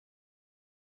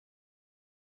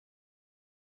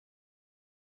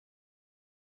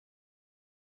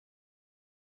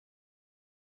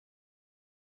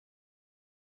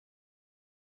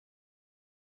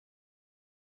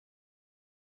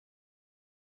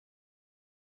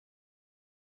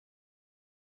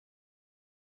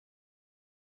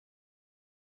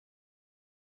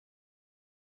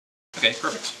Okay,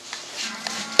 perfect.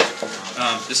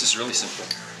 This is really simple.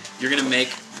 You're gonna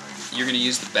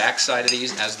use the back side of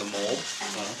these as the mold,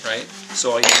 right?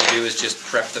 So all you have to do is just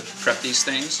prep these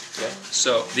things. Okay.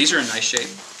 So these are in nice shape.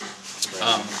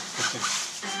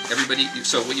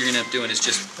 So what you're gonna end up doing is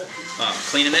just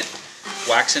cleaning it,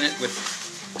 waxing it with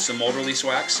some mold release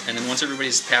wax, and then once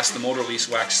everybody's past the mold release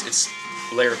wax, it's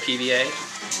a layer of PVA,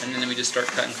 and then we just start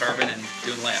cutting carbon and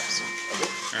doing layups.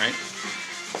 All right.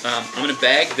 I'm gonna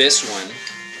bag this one.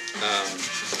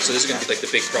 So this is gonna be like the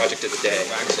big project of the day,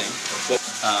 waxing.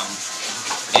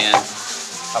 And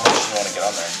how much do you want to get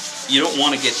on there? You don't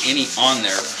want to get any on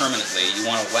there permanently. You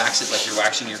want to wax it like you're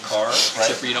waxing your car,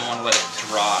 except for you don't want to let it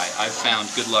dry. I've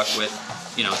found good luck with,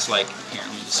 it's like, here,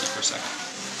 let me just see for a second.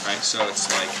 Right, so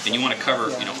it's like, and you want to cover,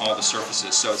 all the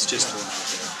surfaces. So it's just,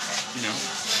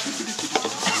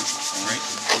 right,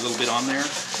 a little bit on there,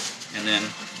 and then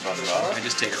I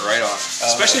just take it right off.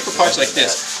 Especially for parts like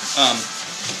this.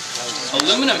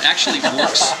 Aluminum actually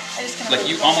works, like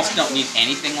you almost don't need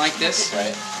anything like this.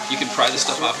 Right. You can pry this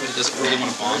stuff off, but it doesn't really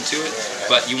want to bond to it.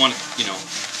 But you want to,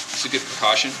 it's a good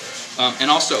precaution. And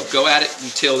also, go at it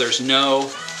until there's no,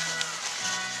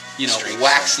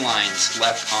 wax lines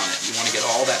left on it. You want to get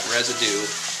all that residue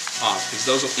off, because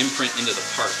those will imprint into the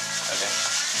part. Okay.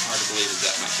 Hard to believe as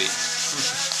that might be.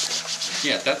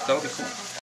 Yeah, that'll be cool.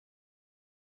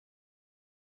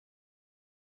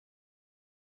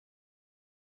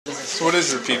 So what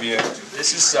is your PVA?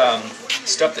 This is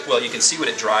stuff that, well, you can see what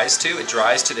it dries to. It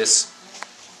dries to this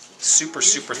super,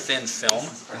 super thin film.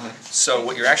 So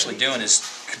what you're actually doing is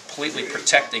completely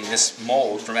protecting this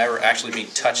mold from ever actually being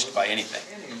touched by anything.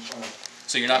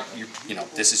 So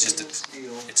this is just,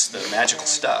 it's the magical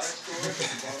stuff.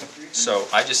 So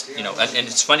I just, and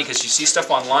it's funny because you see stuff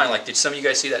online, like did some of you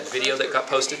guys see that video that got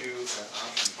posted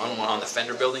on the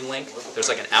fender building link? There's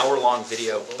like an hour-long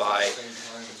video by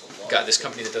this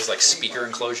company that does like speaker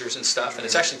enclosures and stuff, and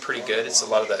it's actually pretty good. It's a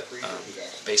lot of the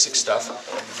basic stuff,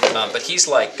 but he's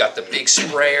like got the big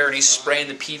sprayer and he's spraying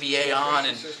the PVA on,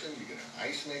 and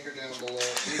I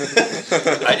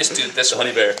just do it this way.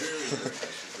 Honey bear.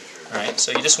 All right,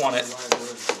 so you just want to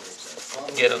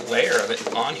get a layer of it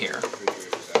on here.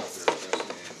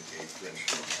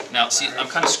 Now, see, I'm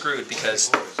kind of screwed because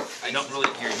I don't really,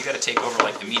 you got to take over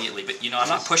like immediately, but I'm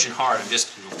not pushing hard, I'm just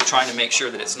trying to make sure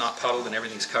that it's not puddled and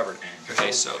everything's covered.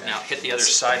 Okay, so now hit the other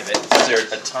side of it. Is there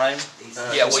a time?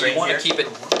 Yeah, well, you want to keep it,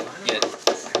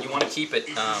 you want to keep it,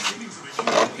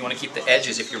 you want to keep the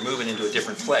edges, if you're moving into a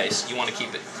different place, you want to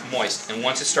keep it moist. And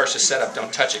once it starts to set up,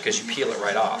 don't touch it because you peel it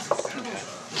right off.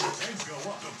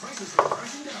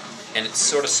 And it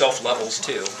sort of self-levels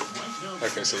too.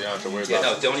 Okay, so you don't have to worry about it.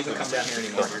 Yeah, no, don't even come down here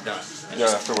anymore, you're done. You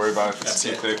don't have to worry about it. If it's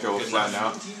too thick, it will flatten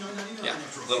out. Yeah,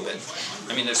 a little bit.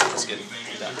 I mean, that's good.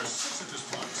 Done.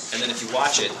 And then if you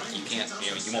watch it, you can't,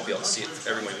 you won't be able to see it.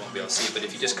 Everybody won't be able to see it. But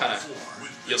if you just kind of,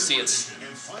 you'll see it's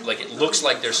like it looks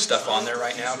like there's stuff on there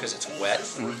right now because it's wet.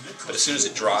 But as soon as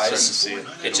it dries,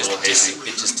 it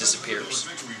just disappears.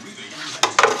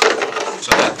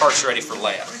 So that part's ready for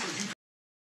layup.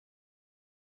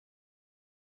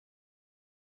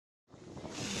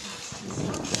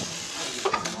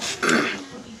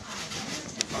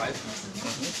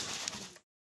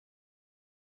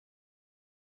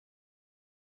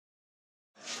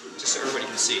 Just so everybody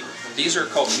can see. These are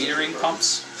called metering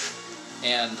pumps,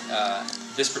 and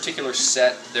this particular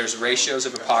set, there's ratios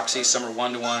of epoxy. Some are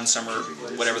 1-to-1, some are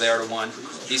whatever they are to 1.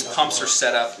 These pumps are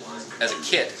set up as a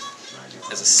kit,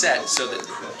 as a set, so that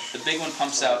the big one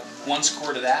pumps out 1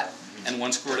 squirt of that and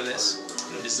 1 squirt of this.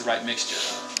 Is the right mixture.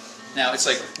 Now it's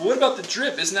like, well, what about the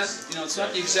drip? Isn't that, it's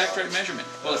not the exact right measurement.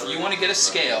 Well, if you want to get a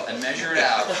scale and measure it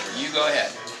out, you go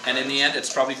ahead. And in the end, it's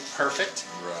probably perfect,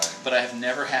 but I have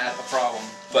never had a problem.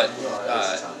 But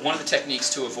one of the techniques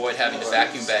to avoid having to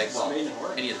vacuum bag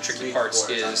any of the tricky parts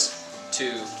is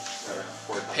to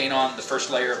paint on the first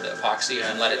layer of the epoxy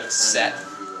and let it set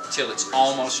till it's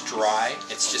almost dry.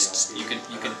 It's just, you can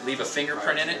leave a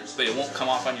fingerprint in it, but it won't come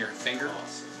off on your finger.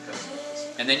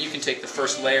 And then you can take the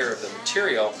first layer of the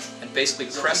material and basically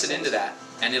press it into that,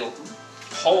 and it'll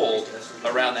hold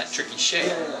around that tricky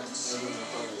shape.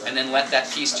 And then let that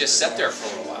piece just sit there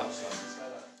for a